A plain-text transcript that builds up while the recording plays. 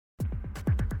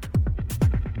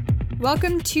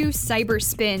Welcome to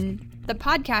Cyberspin, the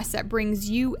podcast that brings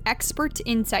you expert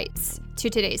insights to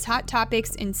today's hot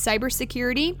topics in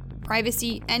cybersecurity,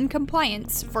 privacy, and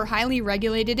compliance for highly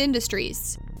regulated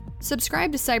industries.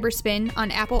 Subscribe to Cyberspin on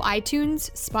Apple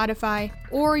iTunes, Spotify,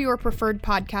 or your preferred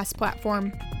podcast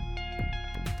platform.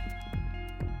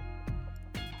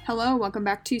 Hello, welcome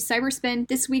back to Cyberspin.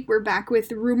 This week we're back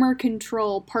with Rumor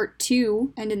Control Part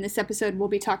 2, and in this episode we'll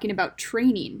be talking about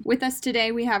training. With us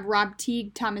today we have Rob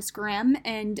Teague, Thomas Graham,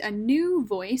 and a new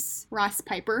voice, Ross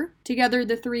Piper. Together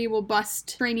the three will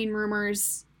bust training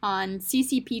rumors on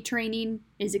CCP training,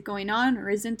 is it going on or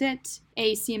isn't it,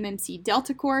 a CMMC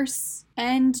Delta course,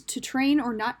 and to train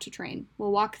or not to train.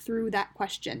 We'll walk through that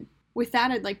question. With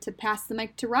that, I'd like to pass the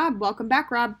mic to Rob. Welcome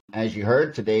back, Rob. As you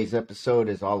heard, today's episode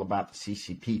is all about the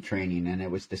CCP training, and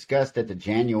it was discussed at the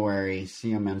January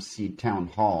CMMC Town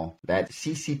Hall that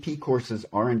CCP courses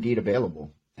are indeed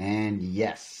available. And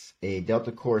yes, a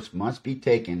Delta course must be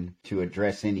taken to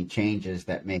address any changes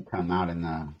that may come out in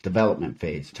the development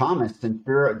phase. Thomas, since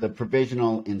you're the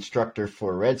provisional instructor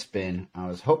for Redspin, I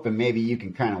was hoping maybe you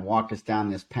can kind of walk us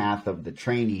down this path of the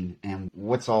training and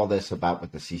what's all this about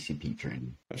with the CCP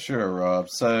training. Sure, Rob.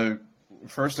 So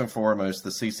first and foremost, the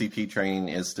CCP training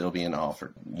is still being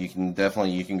offered. You can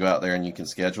go out there and you can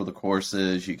schedule the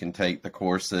courses, you can take the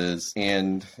courses,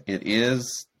 and it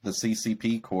is the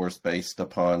CCP course based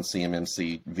upon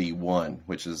CMMC V1,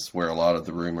 which is where a lot of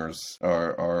the rumors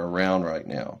are around right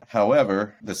now.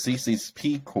 However, the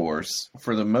CCP course,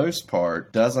 for the most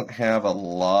part, doesn't have a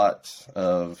lot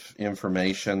of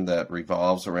information that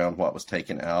revolves around what was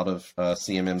taken out of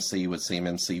CMMC with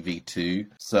CMMC V2.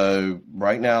 So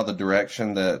right now, the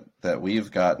direction that we've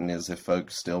gotten is if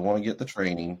folks still want to get the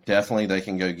training, definitely they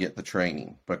can go get the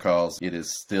training because it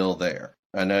is still there.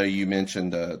 I know you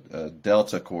mentioned a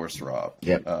Delta course, Rob.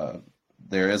 Yep.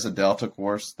 There is a Delta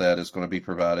course that is going to be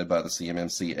provided by the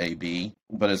CMMC AB,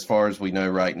 but as far as we know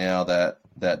right now,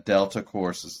 that Delta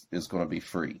course is going to be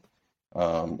free.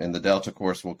 And the Delta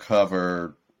course will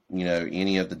cover,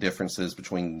 any of the differences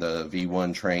between the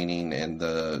V1 training and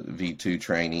the V2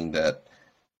 training that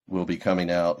will be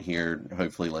coming out here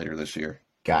hopefully later this year.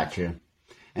 Gotcha.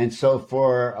 And so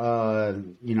for,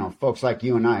 folks like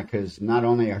you and I, because not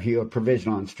only are you a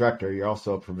provisional instructor, you're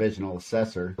also a provisional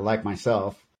assessor, like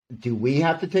myself. Do we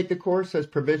have to take the course as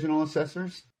provisional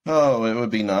assessors? Oh, it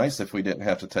would be nice if we didn't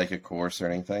have to take a course or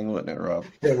anything, wouldn't it, Rob?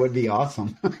 It would be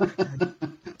awesome.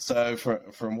 So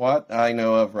from what I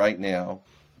know of right now,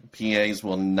 PAs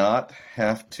will not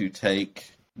have to take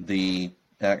the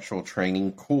actual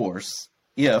training course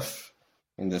if,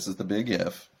 and this is the big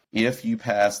if you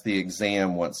pass the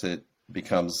exam once it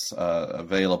becomes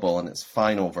available in its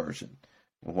final version.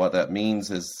 And what that means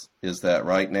is that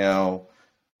right now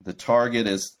the target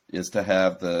is to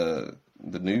have the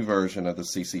new version of the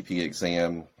CCP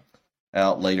exam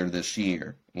out later this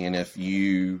year. And if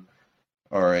you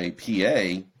are a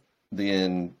PA,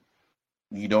 then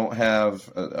you don't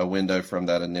have a window from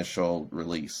that initial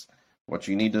release. What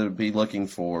you need to be looking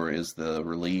for is the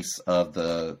release of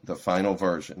the final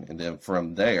version. And then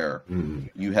from there,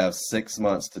 you have 6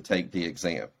 months to take the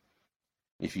exam.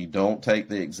 If you don't take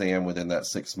the exam within that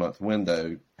 6-month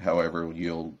window, however,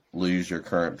 you'll lose your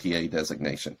current PA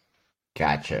designation.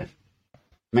 Gotcha.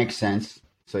 Makes sense.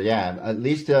 So yeah, at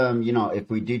least, if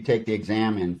we do take the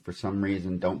exam and for some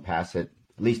reason don't pass it,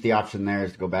 at least the option there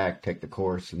is to go back, take the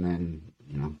course, and then,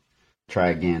 try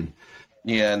again.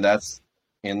 Yeah, and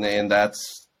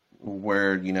that's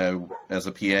where, as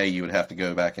a PA, you would have to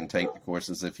go back and take the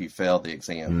courses if you failed the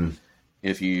exam.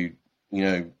 If you,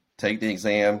 take the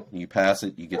exam, you pass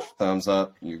it, you get your thumbs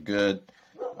up, you're good.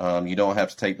 You don't have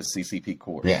to take the CCP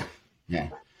course. Yeah.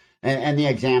 And the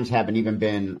exams haven't even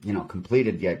been,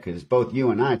 completed yet because both you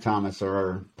and I, Thomas,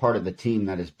 are part of the team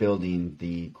that is building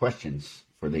the questions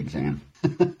for the exam.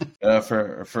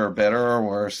 For better or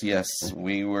worse, yes.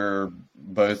 We were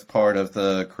both part of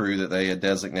the crew that they had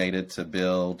designated to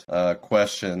build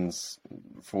questions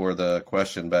for the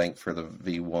question bank for the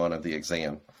V1 of the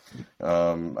exam.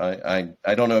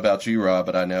 I don't know about you, Rob,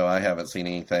 but I know I haven't seen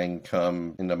anything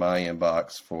come into my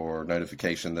inbox for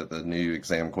notification that the new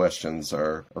exam questions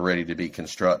are ready to be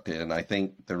constructed. And I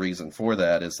think the reason for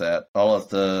that is that all of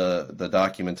the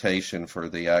documentation for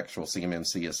the actual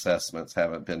CMMC assessments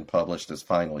haven't been published as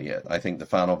final yet. I think the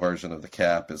final version of the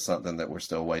CAP is something that we're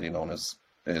still waiting on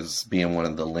as being one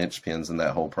of the linchpins in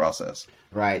that whole process.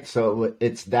 Right. So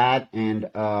it's that, and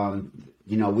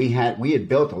we had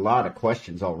built a lot of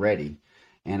questions already,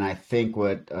 and I think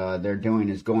what they're doing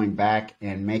is going back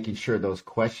and making sure those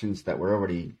questions that were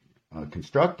already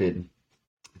constructed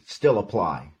still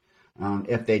apply.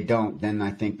 If they don't, then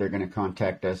I think they're going to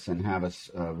contact us and have us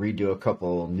redo a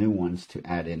couple new ones to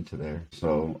add into there.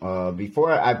 So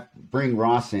before I bring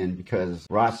Ross in, because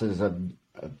Ross is a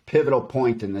pivotal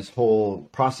point in this whole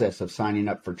process of signing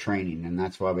up for training, and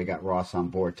that's why we got Ross on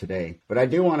board today. But I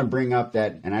do want to bring up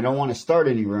that, and I don't want to start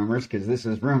any rumors because this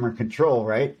is rumor control,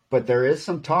 right? But there is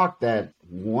some talk that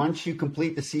once you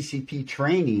complete the CCP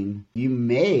training, you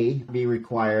may be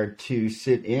required to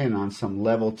sit in on some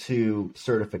level 2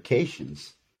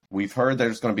 certifications. We've heard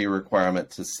there's going to be a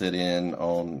requirement to sit in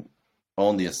on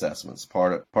the assessments.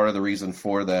 Part of the reason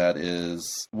for that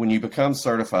is when you become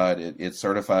certified, it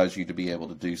certifies you to be able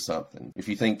to do something. If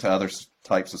you think to other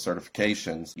types of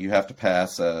certifications, you have to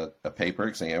pass a paper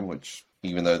exam, which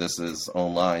even though this is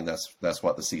online, that's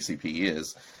what the CCP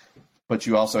is. But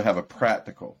you also have a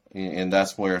practical, and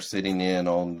that's where sitting in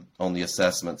on the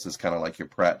assessments is kind of like your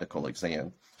practical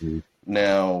exam. Mm-hmm.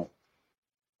 Now,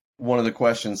 one of the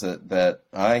questions that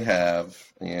I have,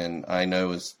 and I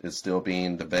know is still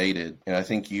being debated, and I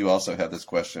think you also have this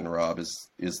question, Rob,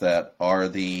 is that are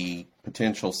the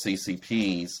potential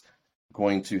CCPs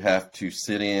going to have to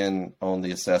sit in on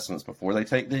the assessments before they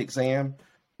take the exam,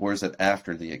 or is it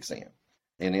after the exam?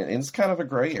 And it's kind of a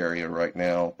gray area right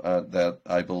now that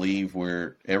I believe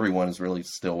where everyone is really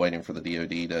still waiting for the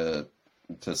DoD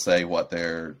to say what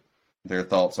their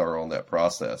thoughts are on that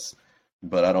process.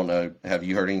 But I don't know. Have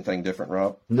you heard anything different,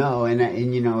 Rob? No,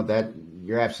 and you know that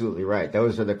you're absolutely right.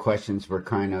 Those are the questions we're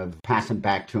kind of passing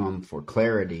back to them for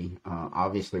clarity.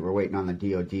 Obviously, we're waiting on the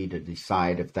DoD to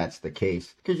decide if that's the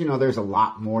case, because you know there's a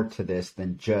lot more to this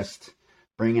than just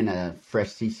bringing a fresh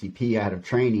CCP out of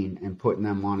training and putting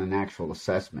them on an actual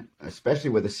assessment, especially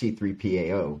with a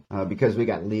C3PAO, because we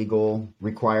got legal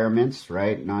requirements,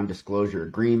 right? Non-disclosure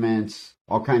agreements,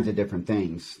 all kinds of different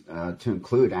things to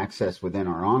include access within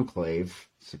our enclave,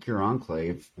 secure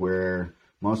enclave, where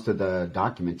most of the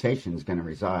documentation is going to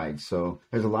reside. So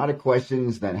there's a lot of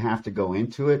questions that have to go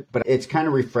into it, but it's kind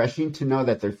of refreshing to know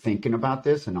that they're thinking about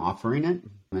this and offering it.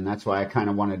 And that's why I kind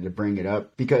of wanted to bring it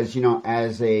up because, you know,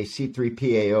 as a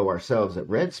C3PAO ourselves at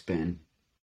Redspin,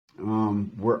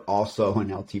 we're also an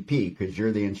LTP because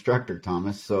you're the instructor,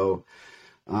 Thomas. So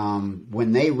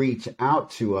when they reach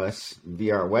out to us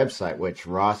via our website, which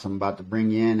Ross, I'm about to bring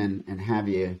you in and have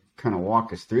you kind of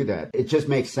walk us through that. It just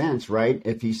makes sense, right?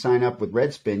 If you sign up with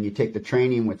Redspin, you take the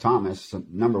training with Thomas. So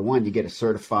number one, you get a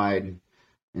certified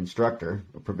instructor,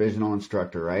 a provisional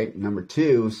instructor, right? Number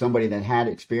two, somebody that had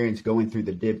experience going through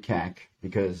the DIVCAC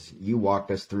because you walked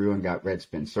us through and got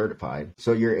Redspin certified.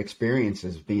 So your experience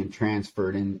is being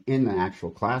transferred in the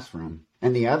actual classroom.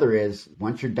 And the other is,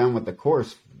 once you're done with the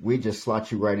course, we just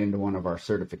slot you right into one of our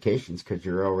certifications because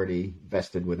you're already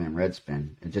vested within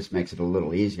Redspin. It just makes it a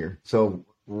little easier. So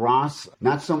Ross,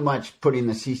 not so much putting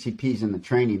the CCPs in the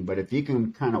training, but if you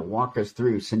can kind of walk us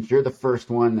through, since you're the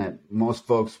first one that most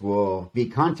folks will be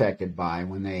contacted by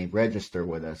when they register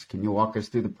with us, can you walk us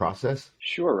through the process?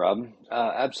 Sure, Rob.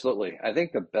 Absolutely. I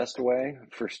think the best way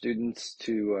for students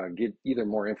to get either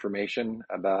more information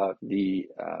about the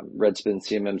Redspin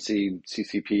CMMC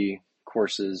CCP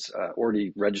courses or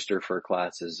to register for a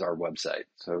class is our website.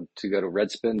 So to go to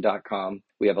redspin.com,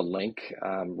 we have a link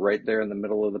right there in the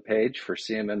middle of the page for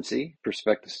CMMC.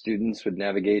 Prospective students would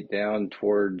navigate down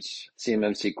towards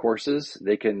CMMC courses.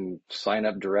 They can sign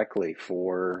up directly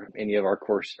for any of our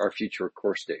future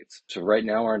course dates. So right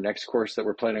now, our next course that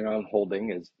we're planning on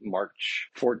holding is March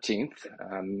 14th,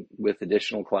 with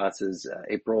additional classes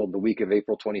the week of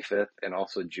April 25th and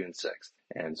also June 6th.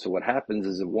 And so what happens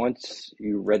is that once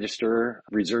you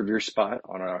reserve your spot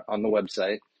on the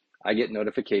website, I get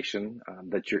notification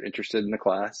that you're interested in the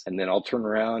class, and then I'll turn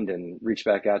around and reach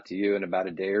back out to you in about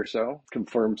a day or so,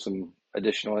 confirm some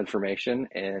additional information,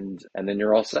 and then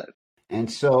you're all set.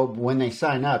 And so when they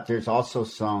sign up, there's also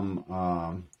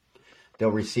some, they'll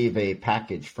receive a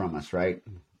package from us, right?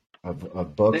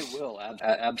 Of books? They will,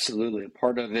 absolutely.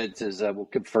 Part of it is we'll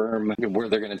confirm where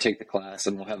they're going to take the class,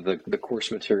 and we'll have the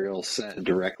course materials sent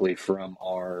directly from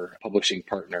our publishing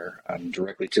partner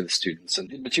directly to the students.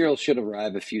 And the materials should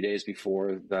arrive a few days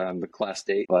before the class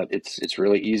date, but it's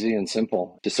really easy and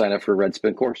simple to sign up for a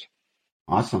Redspin course.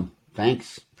 Awesome.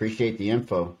 Thanks. Appreciate the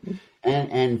info.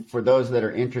 And for those that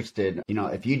are interested, you know,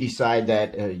 if you decide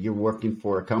that you're working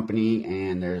for a company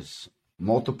and there's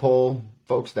multiple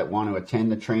folks that want to attend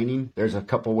the training, there's a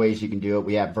couple ways you can do it.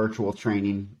 We have virtual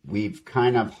training. We've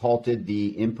kind of halted the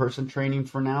in-person training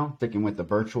for now, sticking with the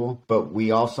virtual, but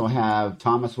we also have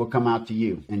Thomas will come out to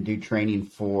you and do training.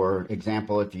 For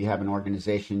example, if you have an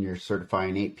organization, you're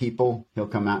certifying 8 people, he'll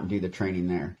come out and do the training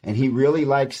there. And he really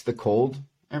likes the cold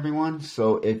everyone.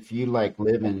 So if you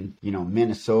live in,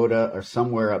 Minnesota or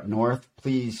somewhere up north,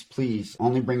 please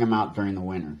only bring him out during the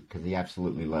winter because he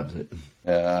absolutely loves it.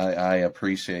 I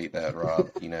appreciate that, Rob.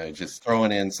 Just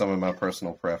throwing in some of my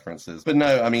personal preferences. But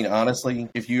no, I mean, honestly,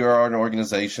 if you are an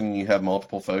organization, you have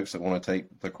multiple folks that want to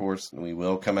take the course, we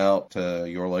will come out to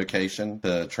your location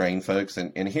to train folks.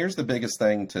 And here's the biggest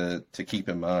thing to keep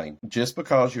in mind. Just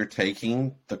because you're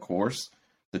taking the course,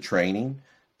 the training,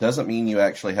 doesn't mean you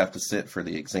actually have to sit for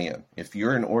the exam. If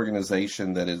you're an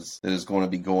organization that is going to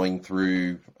be going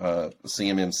through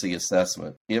CMMC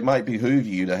assessment, it might behoove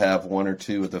you to have one or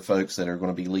two of the folks that are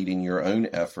going to be leading your own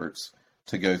efforts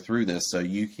to go through this so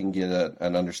you can get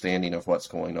an understanding of what's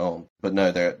going on. But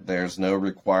no, there's no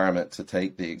requirement to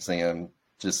take the exam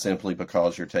just simply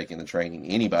because you're taking the training.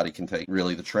 Anybody can take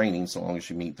really the training so long as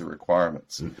you meet the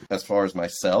requirements. As far as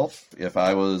myself, if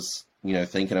I was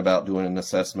thinking about doing an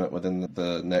assessment within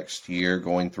the next year,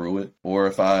 going through it, or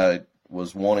if I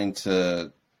was wanting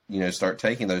to, start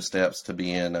taking those steps to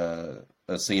be in a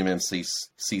CMMC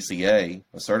CCA,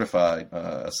 a certified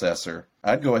assessor,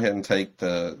 I'd go ahead and take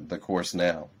the course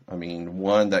now. I mean,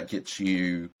 one, that gets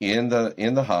you in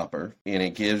the hopper, and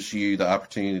it gives you the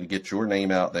opportunity to get your name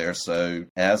out there. So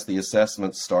as the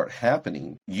assessments start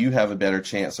happening, you have a better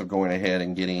chance of going ahead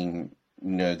and getting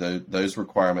those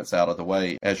requirements out of the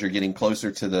way. As you're getting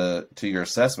closer to your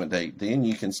assessment date, then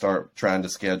you can start trying to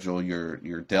schedule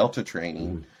your Delta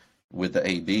training with the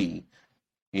AB,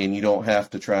 and you don't have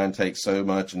to try and take so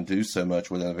much and do so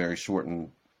much within a very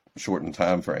shortened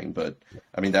time frame. But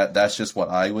I mean, that's just what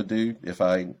I would do if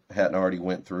I hadn't already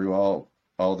went through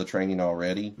all the training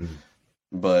already.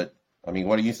 But I mean,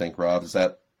 what do you think, Rob? Does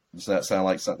that sound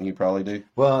like something you probably do?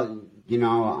 Well,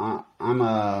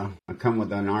 I come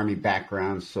with an Army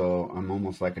background, so I'm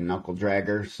almost like a knuckle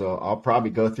dragger. So I'll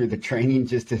probably go through the training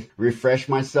just to refresh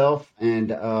myself and,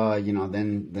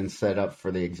 then set up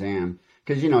for the exam.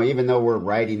 Because, even though we're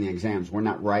writing the exams, we're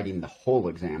not writing the whole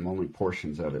exam, only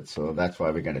portions of it. So that's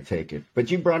why we got to take it. But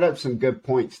you brought up some good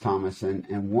points, Thomas.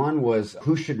 And one was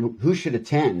who should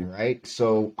attend, right?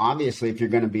 So obviously, if you're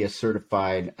going to be a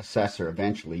certified assessor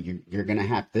eventually, you're going to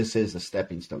have, this is a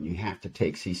stepping stone. You have to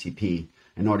take CCP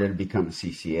in order to become a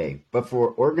CCA. But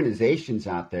for organizations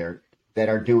out there that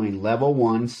are doing level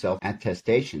 1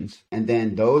 self-attestations, and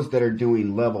then those that are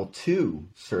doing level 2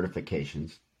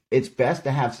 certifications, it's best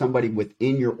to have somebody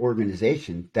within your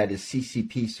organization that is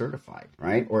CCP certified,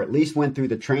 right? Or at least went through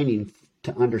the training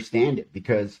to understand it.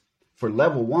 Because for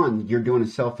level 1, you're doing a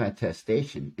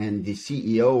self-attestation, and the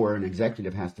CEO or an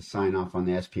executive has to sign off on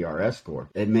the SPRS score.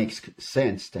 It makes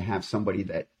sense to have somebody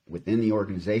that within the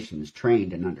organization is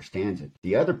trained and understands it.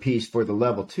 The other piece for the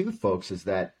level 2 folks is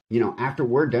that, after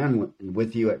we're done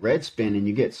with you at Redspin and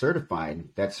you get certified,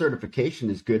 that certification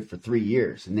is good for 3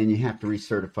 years, and then you have to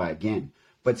recertify again.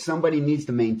 But somebody needs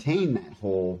to maintain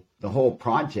the whole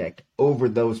project over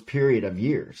those period of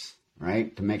years,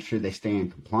 right? To make sure they stay in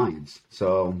compliance.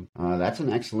 So that's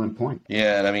an excellent point.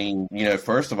 Yeah. And I mean,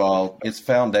 first of all, it's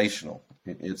foundational.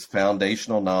 It's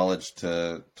foundational knowledge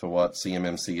to what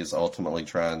CMMC is ultimately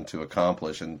trying to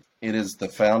accomplish. And it is the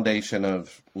foundation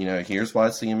of, here's why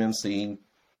CMMC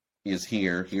is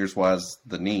here. Here's why's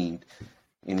the need.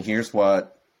 And here's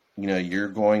what, you're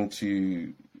going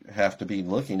to have to be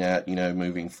looking at,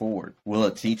 moving forward. Will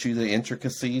it teach you the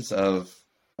intricacies of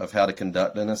how to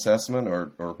conduct an assessment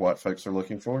or what folks are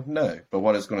looking for? No. But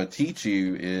what it's going to teach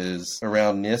you is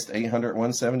around NIST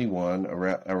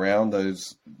 800-171, around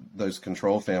those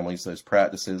control families, those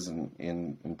practices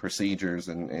and procedures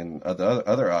and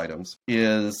other items,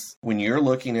 is when you're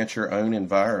looking at your own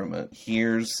environment,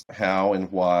 here's how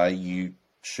and why you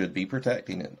should be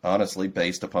protecting it, honestly,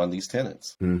 based upon these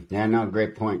tenets. Yeah, no,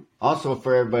 great point. Also,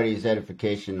 for everybody's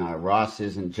edification, Ross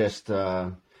isn't just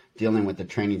dealing with the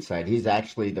training side. He's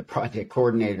actually the project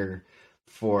coordinator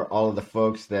for all of the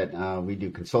folks that we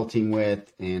do consulting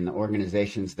with and the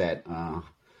organizations that,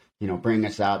 bring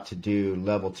us out to do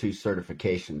level 2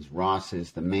 certifications. Ross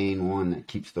is the main one that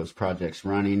keeps those projects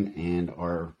running and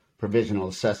our provisional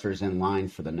assessors in line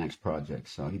for the next project.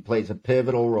 So he plays a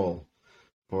pivotal role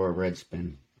for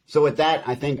Redspin. So with that,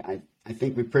 I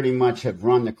think we pretty much have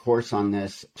run the course on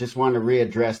this. Just want to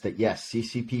readdress that, yes,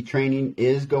 CCP training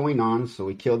is going on. So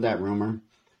we killed that rumor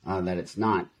that it's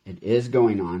not. It is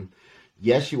going on.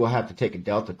 Yes, you will have to take a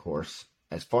Delta course.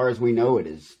 As far as we know,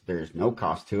 there's no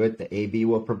cost to it. The AB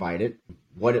will provide it.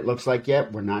 What it looks like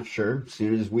yet, we're not sure. As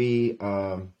soon as we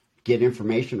get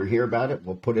information or hear about it,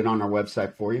 we'll put it on our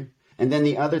website for you. And then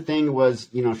the other thing was,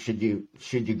 should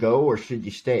you go or should you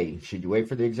stay? Should you wait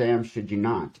for the exam? Should you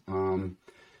not?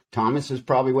 Thomas is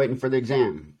probably waiting for the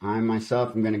exam. I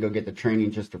myself am going to go get the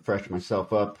training just to fresh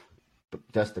myself up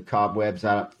dust the cobwebs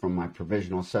out from my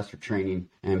provisional assessor training,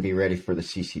 and be ready for the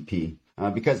CCP.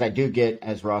 Because I do get,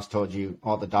 as Ross told you,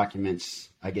 all the documents.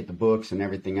 I get the books and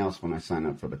everything else when I sign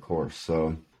up for the course.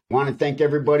 So I want to thank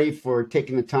everybody for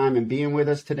taking the time and being with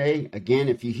us today. Again,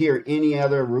 if you hear any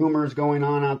other rumors going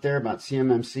on out there about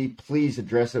CMMC, please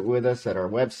address it with us at our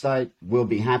website. We'll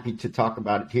be happy to talk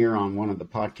about it here on one of the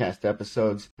podcast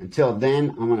episodes. Until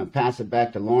then, I'm going to pass it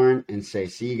back to Lauren and say,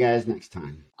 see you guys next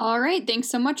time. All right. Thanks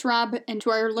so much, Rob. And to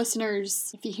our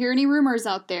listeners, if you hear any rumors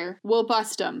out there, we'll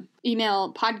bust them.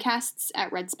 Email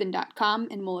podcasts@redspin.com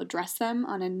and we'll address them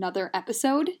on another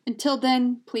episode. Until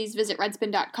then, please visit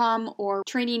redspin.com or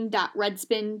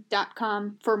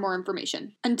training.redspin.com for more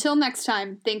information. Until next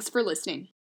time, thanks for listening.